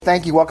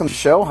Thank you. Welcome to the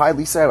show. Hi,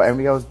 Lisa.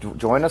 Anybody else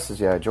join us?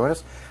 Join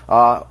us.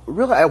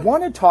 Really, I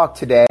want to talk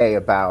today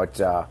about,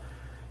 a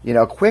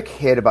quick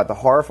hit about the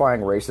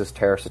horrifying racist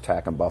terrorist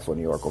attack in Buffalo,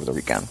 New York over the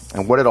weekend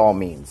and what it all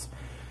means.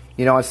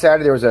 On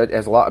Saturday, there was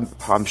a lot,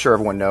 I'm sure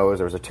everyone knows,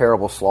 there was a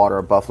terrible slaughter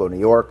in Buffalo, New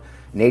York.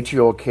 An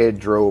 8-year-old kid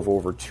drove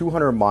over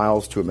 200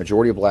 miles to a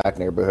majority black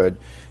neighborhood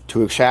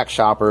to exact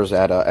shoppers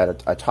at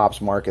a Tops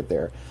Market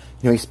there.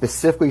 He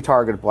specifically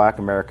targeted black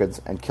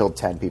Americans and killed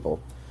 10 people.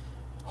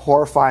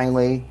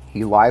 Horrifyingly,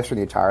 he live-streamed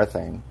the entire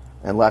thing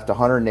and left a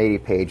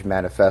 180-page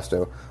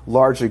manifesto,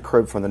 largely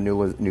cribbed from the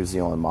New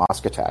Zealand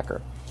mosque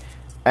attacker.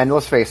 And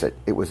let's face it,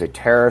 it was a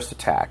terrorist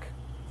attack,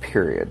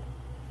 period.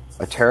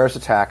 A terrorist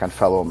attack on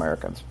fellow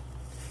Americans.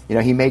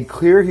 He made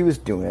clear he was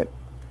doing it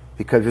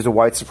because he was a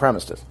white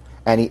supremacist.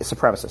 And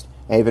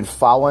he'd been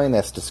following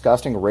this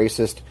disgusting,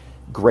 racist,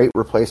 great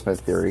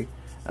replacement theory,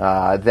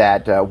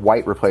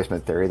 white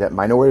replacement theory, that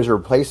minorities are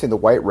replacing the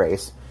white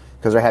race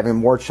because they're having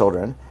more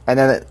children. And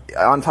then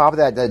on top of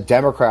that, the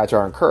Democrats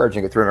are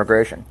encouraging it through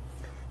immigration.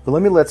 But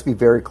let's be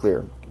very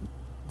clear.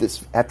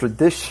 After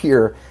this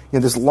year,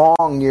 this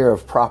long year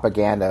of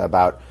propaganda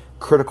about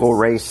critical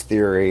race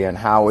theory and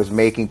how it was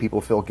making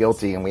people feel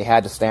guilty, and we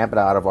had to stamp it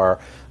out of our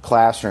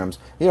classrooms,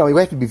 we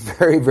have to be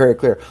very, very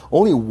clear.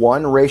 Only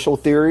one racial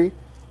theory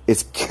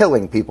is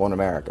killing people in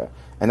America,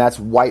 and that's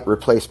white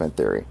replacement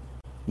theory,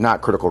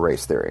 not critical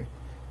race theory.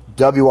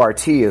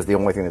 WRT is the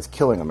only thing that's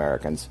killing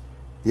Americans.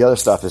 The other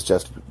stuff is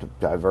just to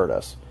divert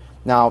us.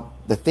 Now,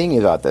 the thing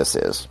about this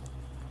is,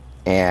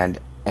 and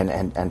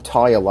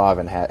Talia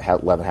Levin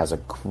has a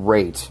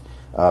great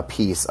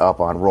piece up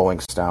on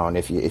Rolling Stone.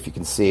 If you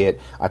can see it,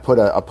 I put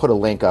a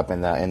link up in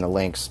the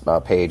links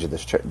page of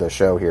the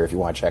show here if you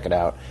want to check it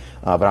out.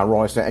 But on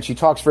Rolling Stone, and she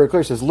talks very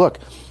clearly. She says, "Look,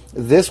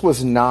 this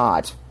was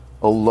not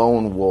a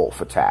lone wolf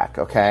attack.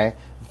 Okay,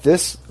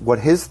 what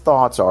his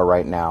thoughts are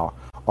right now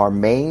are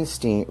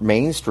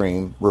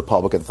mainstream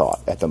Republican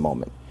thought at the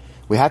moment."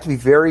 We have to be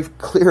very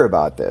clear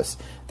about this,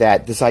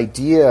 that this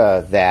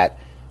idea that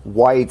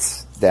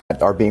whites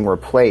that are being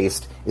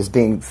replaced is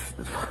being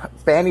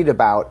bandied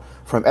about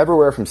from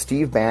everywhere, from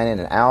Steve Bannon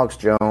and Alex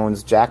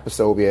Jones, Jack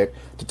Posobiec,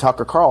 to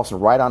Tucker Carlson,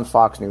 right on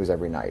Fox News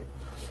every night.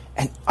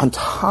 And on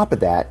top of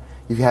that,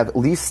 you have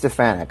Lise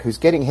Stefanik, who's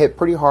getting hit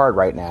pretty hard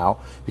right now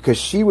because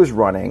she was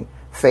running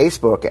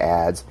Facebook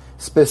ads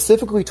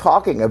specifically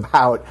talking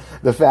about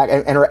the fact,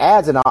 and her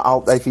ads, and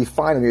if you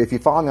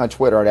follow me on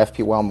Twitter at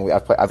FP Wellman,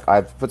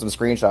 I've put some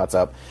screenshots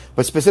up,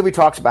 but specifically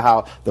talks about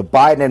how the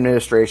Biden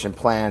administration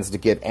plans to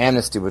give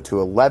amnesty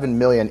to 11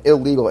 million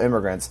illegal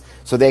immigrants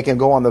so they can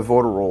go on the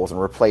voter rolls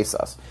and replace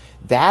us.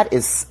 That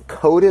is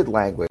coded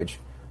language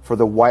for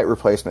the white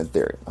replacement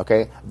theory,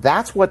 okay?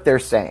 That's what they're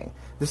saying.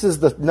 This is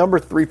the number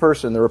 3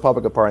 person in the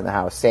Republican Party in the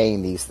House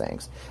saying these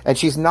things. And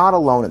she's not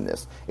alone in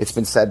this. It's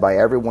been said by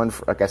everyone,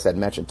 like I said,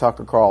 mentioned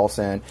Tucker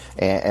Carlson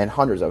and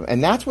hundreds of them.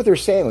 And that's what they're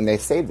saying when they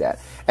say that.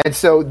 And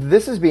so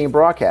this is being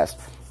broadcast.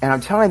 And I'm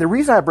telling you, the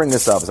reason I bring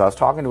this up is I was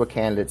talking to a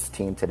candidate's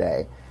team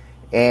today,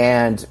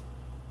 and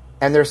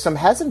there's some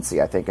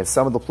hesitancy, I think, in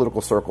some of the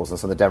political circles and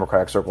some of the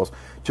Democratic circles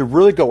to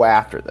really go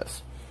after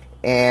this.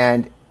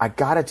 And I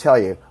got to tell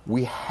you,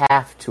 we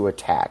have to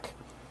attack.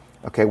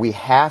 Okay, we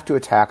have to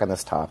attack on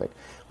this topic.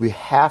 We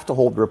have to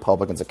hold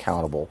Republicans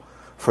accountable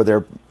for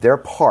their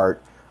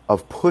part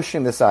of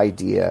pushing this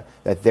idea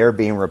that they're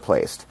being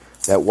replaced,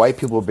 that white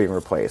people are being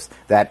replaced,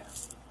 that,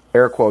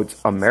 air quotes,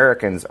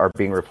 Americans are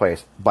being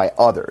replaced by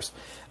others.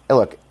 And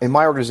look, in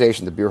my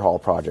organization, the Beer Hall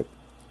Project,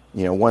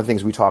 one of the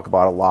things we talk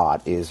about a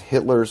lot is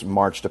Hitler's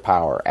march to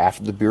power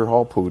after the Beer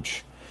Hall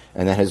Putsch,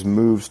 and then his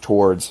moves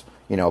towards,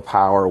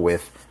 power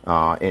with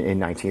in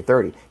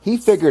 1930. He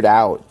figured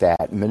out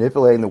that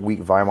manipulating the weak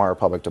Weimar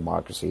Republic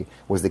democracy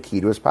was the key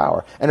to his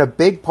power. And a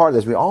big part of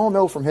this, we all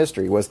know from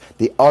history, was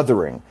the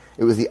othering.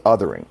 It was the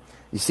othering.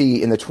 You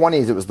see, in the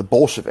 20s, it was the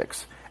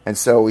Bolsheviks, and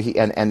so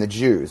and the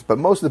Jews, but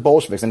most of the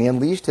Bolsheviks, and he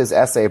unleashed his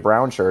SA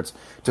brown shirts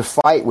to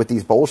fight with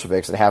these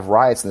Bolsheviks and have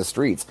riots in the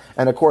streets.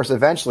 And of course,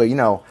 eventually,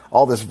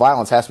 all this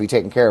violence has to be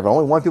taken care of, and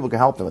only one people can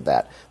help them with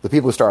that: the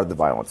people who started the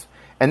violence.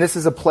 And this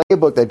is a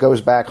playbook that goes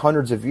back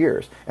hundreds of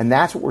years. And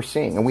that's what we're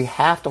seeing. And we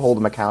have to hold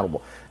them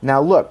accountable. Now,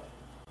 look,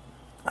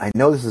 I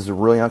know this is a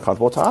really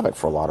uncomfortable topic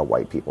for a lot of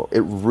white people. It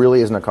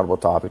really is an uncomfortable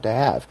topic to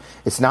have.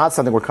 It's not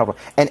something we're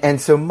comfortable.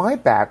 And so my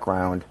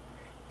background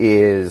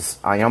is,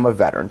 I am a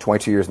veteran,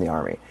 22 years in the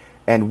Army.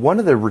 And one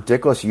of the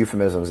ridiculous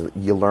euphemisms that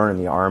you learn in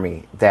the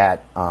Army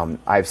that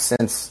I've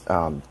since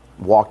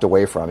walked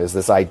away from is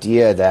this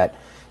idea that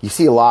you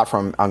see a lot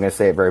from, I'm going to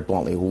say it very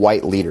bluntly,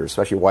 white leaders,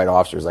 especially white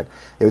officers. Like,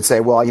 they would say,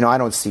 well, I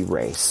don't see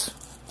race.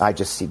 I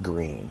just see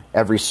green.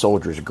 Every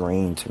soldier's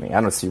green to me.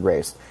 I don't see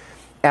race.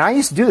 And I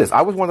used to do this.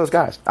 I was one of those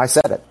guys. I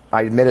said it.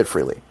 I admit it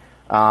freely.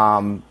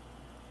 I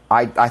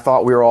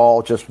thought we were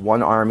all just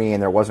one army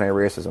and there wasn't any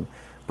racism.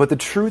 But the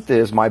truth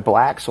is, my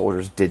black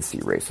soldiers did see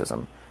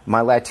racism.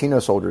 My Latino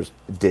soldiers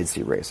did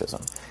see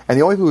racism. And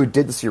the only people who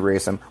did see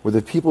racism were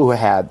the people who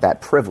had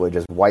that privilege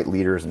as white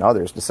leaders and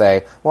others to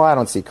say, well, I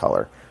don't see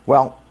color.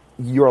 Well,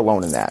 you're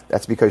alone in that.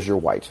 That's because you're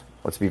white.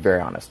 Let's be very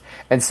honest.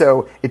 And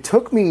so it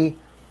took me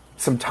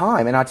some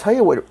time, and I'll tell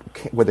you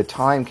what the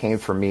time came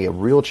for me, a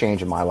real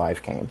change in my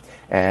life came.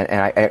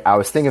 And I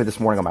was thinking of it this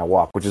morning on my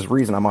walk, which is the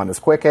reason I'm on this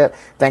quick hit.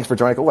 Thanks for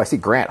joining. Oh, I see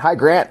Grant. Hi,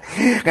 Grant.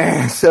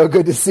 So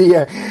good to see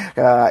you.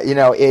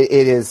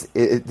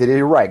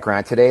 You're right,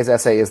 Grant. Today's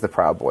essay is the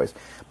Proud Boys.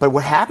 But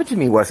what happened to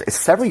me was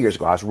several years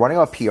ago, I was running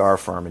a PR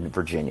firm in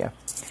Virginia.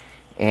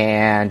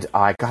 And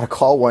I got a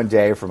call one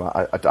day from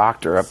a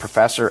doctor, a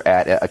professor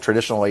at a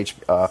traditional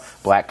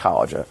black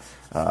college,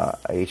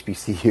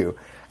 HBCU.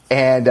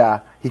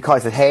 And he called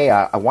and said, hey,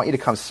 I want you to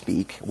come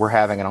speak. We're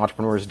having an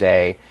entrepreneur's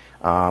day.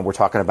 We're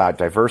talking about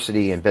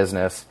diversity in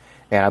business,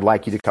 and I'd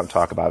like you to come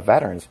talk about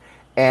veterans.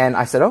 And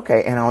I said,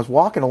 okay. And I was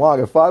walking along,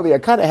 and finally I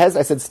kind of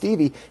hesitated. I said,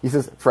 Stevie, he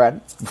says,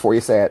 Fred, before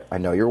you say it, I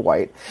know you're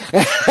white.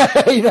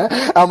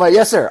 I'm like,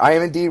 yes, sir, I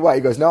am indeed white.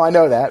 He goes, no, I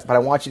know that, but I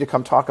want you to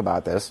come talk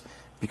about this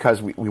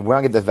because we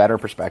want to get the veteran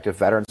perspective.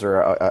 Veterans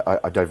are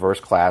a diverse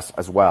class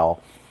as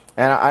well.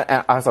 And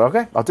I said,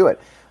 okay, I'll do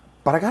it.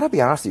 But I got to be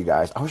honest with you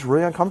guys, I was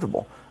really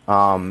uncomfortable.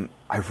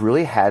 I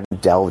really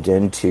hadn't delved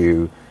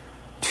into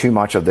too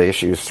much of the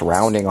issues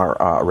surrounding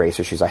our race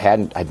issues.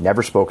 I'd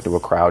never spoken to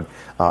a crowd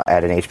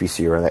at an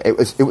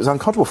HBCU. It was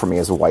uncomfortable for me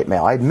as a white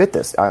male. I admit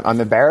this.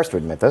 I'm embarrassed to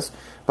admit this,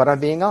 but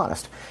I'm being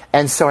honest.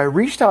 And so I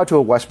reached out to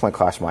a West Point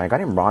class of mine, a guy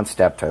named Ron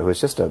Steptoe, who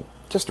is just a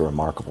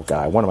remarkable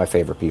guy, one of my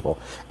favorite people,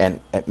 and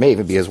it may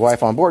even be his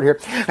wife on board here.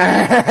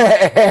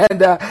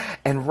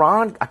 and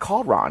Ron, I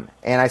called Ron,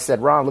 and I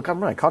said, Ron, look, I'm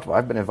really uncomfortable.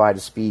 I've been invited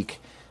to speak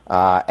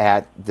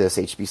at this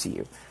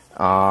HBCU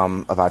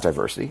about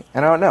diversity,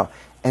 and I don't know.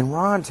 And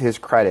Ron, to his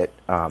credit,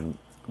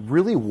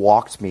 really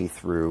walked me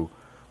through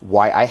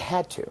why I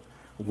had to.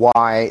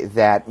 Why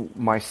that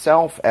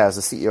myself as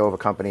a CEO of a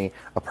company,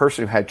 a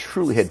person who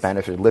truly had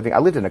benefited living. I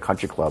lived in a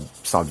country club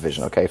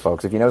subdivision, okay,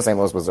 folks? If you know St.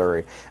 Louis,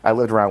 Missouri, I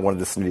lived around one of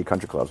the snooty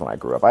country clubs when I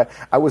grew up.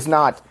 I was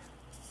not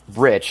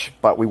rich,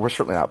 but we were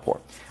certainly not poor.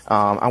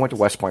 I went to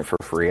West Point for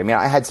free. I mean,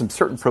 I had some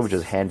certain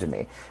privileges handed to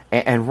me.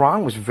 And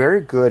Ron was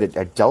very good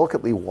at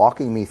delicately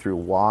walking me through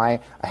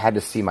why I had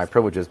to see my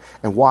privileges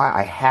and why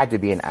I had to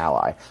be an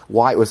ally,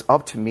 why it was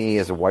up to me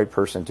as a white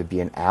person to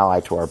be an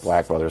ally to our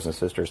black brothers and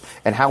sisters,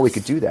 and how we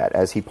could do that,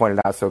 as he pointed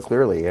out so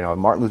clearly.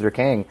 Martin Luther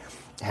King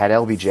had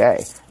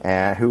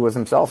LBJ, who was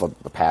himself a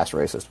past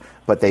racist,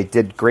 but they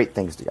did great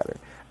things together.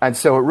 And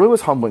so it really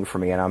was humbling for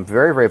me, and I'm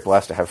very, very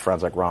blessed to have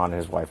friends like Ron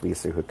and his wife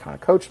Lisa who kind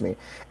of coached me.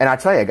 And I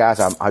tell you, guys,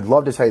 I'd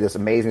love to tell you this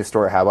amazing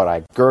story how about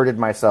I girded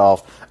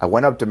myself, I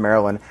went up to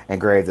Maryland and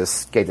gave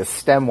this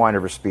stem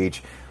winder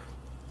speech.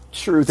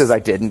 Truth is I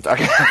didn't.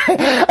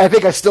 I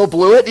think I still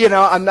blew it.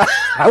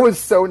 I was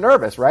so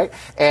nervous, right?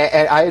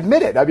 And I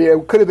admit it. I mean,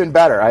 it could have been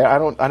better. I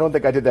don't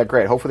think I did that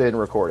great. Hopefully they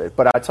didn't record it.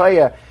 But I tell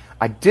you,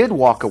 I did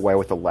walk away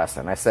with a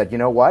lesson. I said, you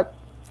know what?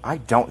 I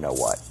don't know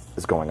what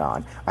is going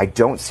on. I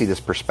don't see this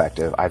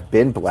perspective. I've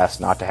been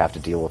blessed not to have to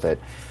deal with it.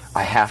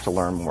 I have to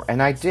learn more.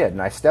 And I did.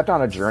 And I stepped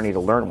on a journey to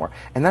learn more.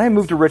 And then I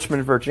moved to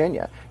Richmond,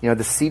 Virginia,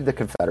 the seat of the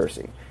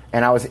Confederacy.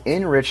 And I was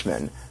in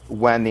Richmond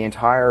when the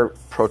entire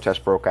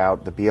protest broke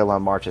out, the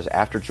BLM marches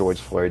after George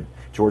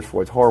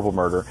Floyd's horrible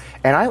murder.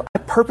 And I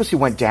purposely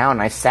went down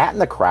and I sat in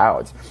the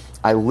crowds.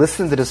 I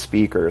listened to the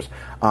speakers.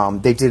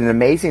 They did an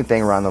amazing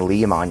thing around the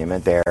Lee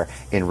Monument there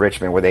in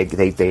Richmond where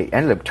they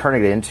ended up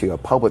turning it into a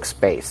public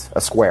space,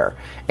 a square.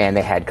 And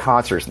they had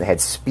concerts, and they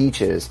had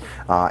speeches,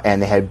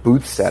 and they had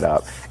booths set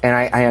up. And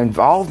I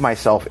involved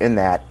myself in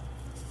that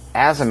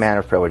as a man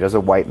of privilege, as a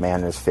white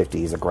man in his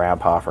 50s, a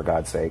grandpa, for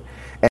God's sake.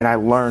 And I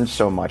learned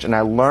so much. And I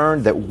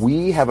learned that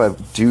we have a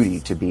duty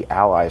to be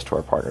allies to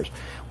our partners.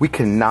 We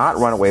cannot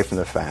run away from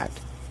the fact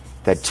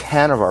that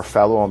 10 of our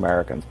fellow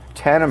Americans,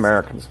 10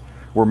 Americans,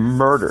 were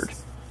murdered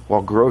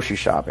while grocery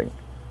shopping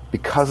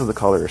because of the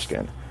color of their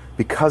skin,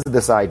 because of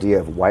this idea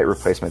of white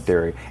replacement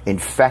theory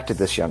infected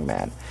this young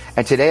man.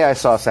 And today I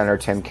saw Senator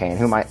Tim Kaine,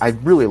 whom I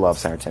really love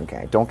Senator Tim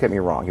Kaine. Don't get me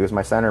wrong. He was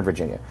my senator in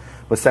Virginia.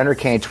 But Senator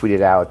Kaine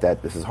tweeted out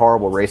that this is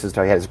horrible, racist.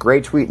 He had this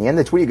great tweet. And the end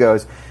of the tweet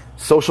goes,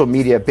 social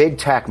media, big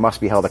tech must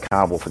be held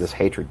accountable for this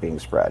hatred being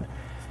spread.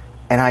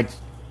 And I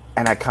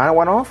kind of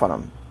went off on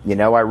him.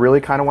 I really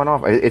kind of went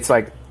off. It's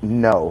like,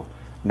 no.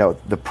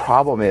 The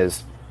problem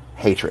is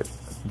hatred.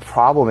 The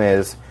problem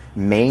is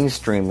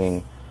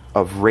mainstreaming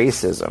of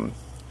racism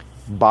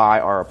by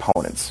our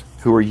opponents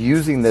who are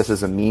using this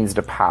as a means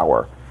to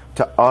power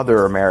to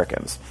other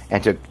Americans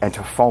and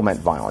to foment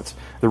violence.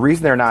 The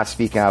reason they're not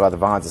speaking out about the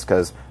violence is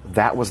because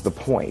that was the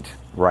point,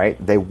 right?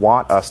 They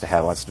want us to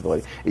have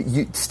instability.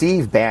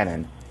 Steve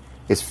Bannon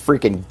is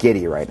freaking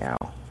giddy right now,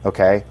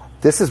 okay?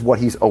 This is what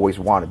he's always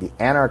wanted. The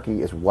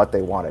anarchy is what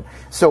they wanted.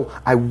 So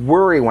I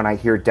worry when I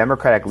hear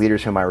Democratic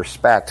leaders whom I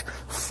respect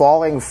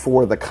falling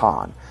for the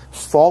con,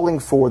 falling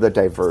for the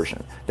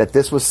diversion, that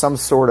this was some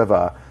sort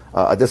of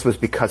this was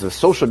because of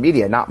social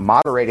media not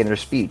moderating their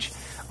speech.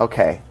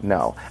 Okay,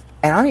 no.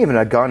 And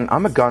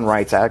I'm a gun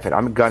rights advocate.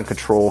 I'm a gun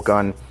control,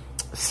 gun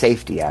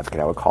safety advocate,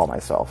 I would call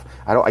myself.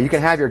 You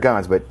can have your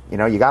guns, but you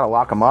got to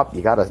lock them up.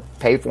 You got to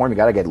pay for them. You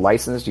got to get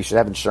licensed. You should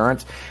have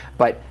insurance.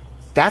 But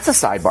that's a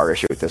sidebar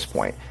issue at this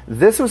point.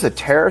 This was a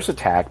terrorist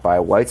attack by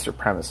a white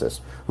supremacist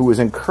who was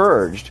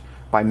encouraged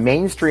by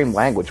mainstream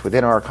language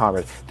within our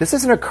Congress. This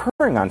isn't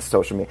occurring on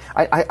social media.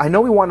 I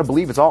know we want to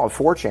believe it's all on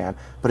 4chan,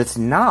 but it's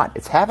not.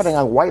 It's happening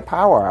on White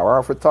Power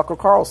Hour with Tucker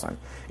Carlson.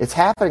 It's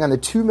happening on the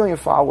 2 million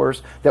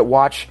followers that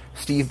watch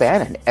Steve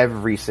Bannon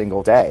every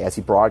single day as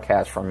he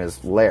broadcasts from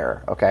his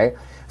lair, okay?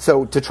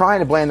 So to try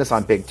and blame this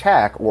on big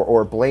tech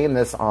or blame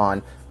this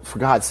on, for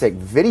God's sake,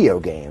 video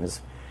games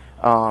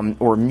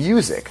or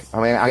music.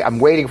 I mean, I'm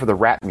waiting for the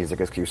rap music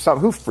excuse.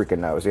 Who freaking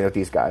knows,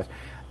 these guys.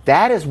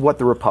 That is what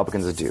the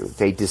Republicans do.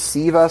 They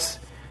deceive us,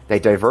 they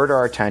divert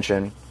our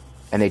attention,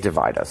 and they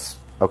divide us,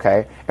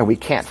 okay? And we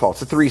can't fall. It's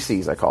the 3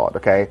 C's, I call it,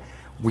 okay?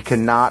 We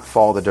cannot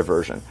follow the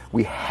diversion.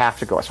 We have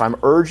to go. So I'm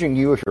urging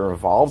you, if you're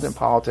involved in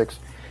politics,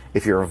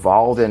 if you're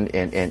involved in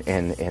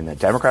the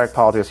Democratic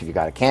politics, if you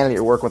got a candidate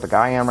you're working with, like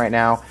I am right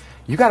now,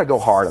 you got to go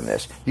hard on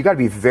this. You got to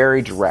be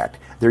very direct.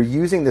 They're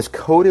using this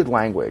coded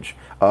language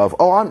of,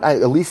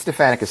 Elise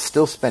Stefanik is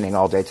still spinning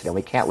all day today.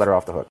 We can't let her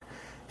off the hook.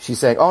 She's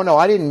saying, oh, no,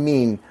 I didn't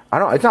mean,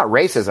 it's not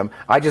racism.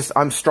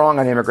 I'm strong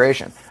on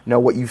immigration. No,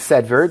 what you've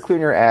said very clear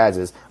in your ads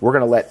is we're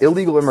going to let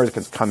illegal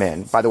immigrants come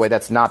in. By the way,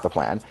 that's not the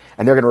plan.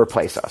 And they're going to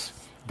replace us.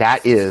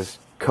 That is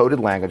coded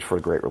language for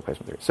the Great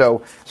Replacement Theory.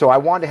 So I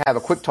wanted to have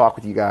a quick talk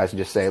with you guys and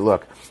just say,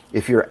 look,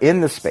 if you're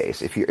in the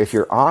space, if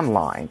you're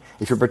online,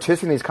 if you're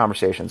participating in these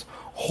conversations,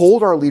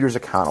 hold our leaders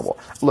accountable.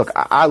 Look,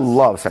 I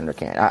love Senator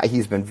Kane.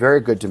 He's been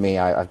very good to me.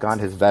 I've gone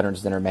to his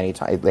veterans dinner many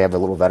times. They have a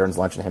little veterans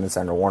lunch with him and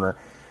Senator Warner.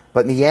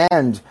 But in the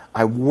end,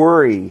 I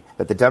worry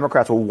that the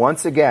Democrats will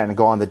once again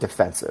go on the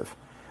defensive.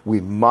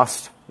 We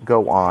must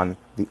go on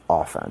the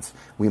offense.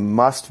 We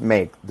must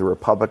make the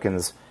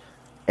Republicans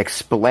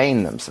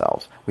explain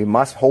themselves. We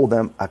must hold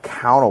them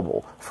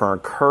accountable for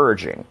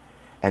encouraging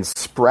and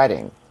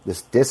spreading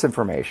this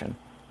disinformation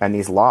and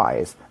these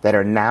lies that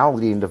are now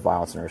leading to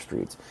violence in our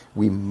streets.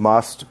 We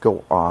must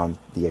go on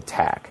the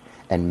attack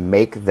and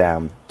make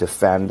them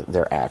defend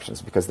their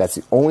actions, because that's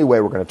the only way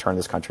we're going to turn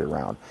this country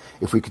around.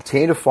 If we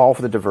continue to fall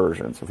for the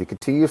diversions, if we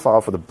continue to fall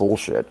for the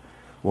bullshit,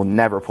 we'll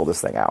never pull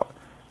this thing out.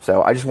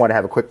 So I just want to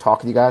have a quick talk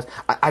with you guys.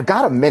 I've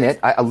got a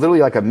minute, literally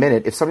like a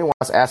minute. If somebody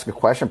wants to ask a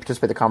question,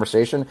 participate in the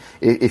conversation,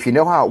 if you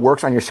know how it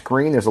works on your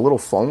screen, there's a little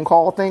phone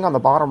call thing on the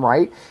bottom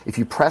right. If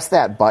you press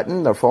that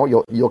button, the phone,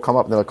 you'll come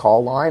up in the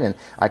call line, and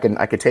I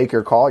can take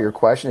your call, your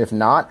question. If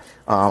not,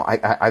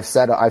 I've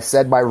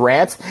said my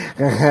rant,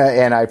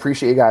 and I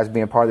appreciate you guys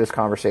being part of this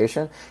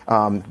conversation.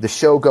 The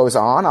show goes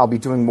on. I'll be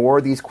doing more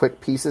of these quick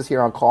pieces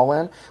here on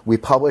Call-In. We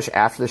publish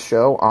after the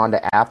show onto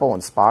Apple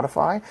and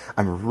Spotify.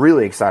 I'm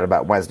really excited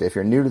about Wednesday. If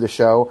you're new to the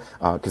show,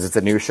 because it's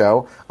a new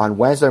show, on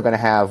Wednesday I'm going to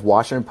have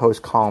Washington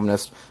Post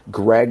columnist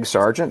Greg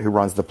Sargent, who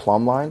runs the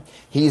Plum Line.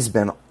 He's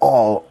been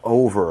all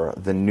over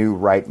the new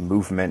right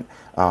movement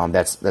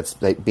that's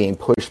being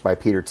pushed by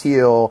Peter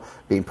Thiel,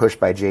 being pushed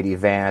by J.D.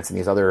 Vance and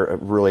these other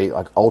really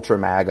like ultra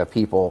MAGA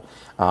people.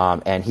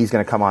 And he's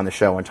going to come on the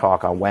show and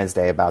talk on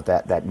Wednesday about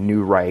that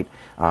new right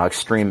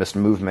extremist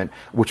movement,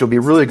 which will be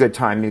a really good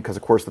timing because,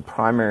 of course, the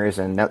primaries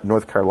in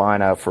North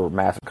Carolina for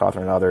Matthew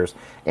Cawthorn and others,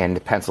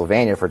 and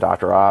Pennsylvania for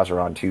Dr. Oz are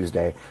on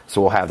Tuesday. So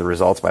we'll have the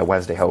results by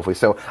Wednesday, hopefully.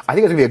 So I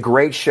think it's going to be a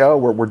great show.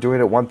 We're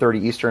doing it at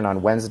 1:30 Eastern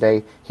on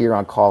Wednesday here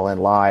on Call-In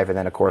Live, and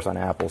then, of course, on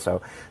Apple.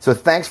 So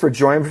thanks for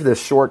joining me for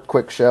this short,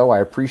 quick show. I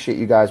appreciate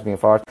you guys being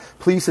followers.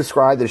 Please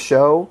subscribe to the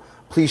show.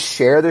 Please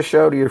share the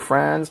show to your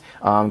friends.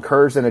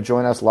 Encourage them to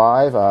join us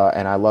live,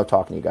 and I love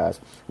talking to you guys.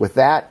 With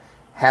that,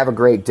 have a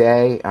great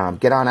day.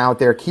 Get on out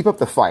there. Keep up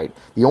the fight.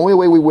 The only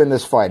way we win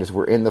this fight is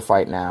we're in the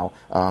fight now,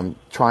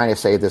 trying to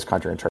save this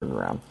country and turn it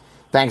around.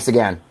 Thanks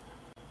again.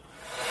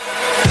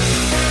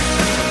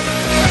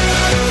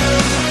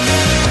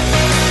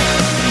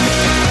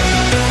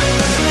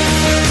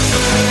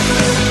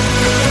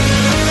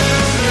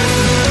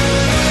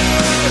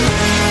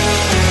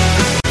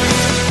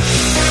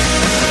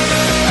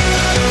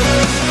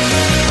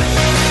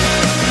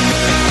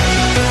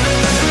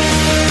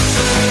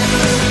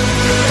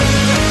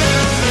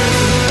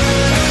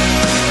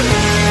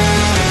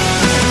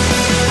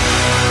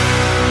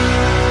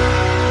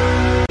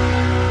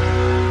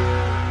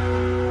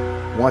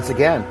 Once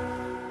again,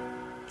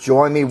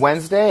 join me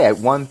Wednesday at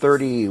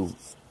 1:30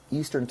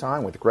 Eastern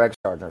Time with Greg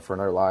Sargent for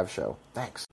another live show. Thanks.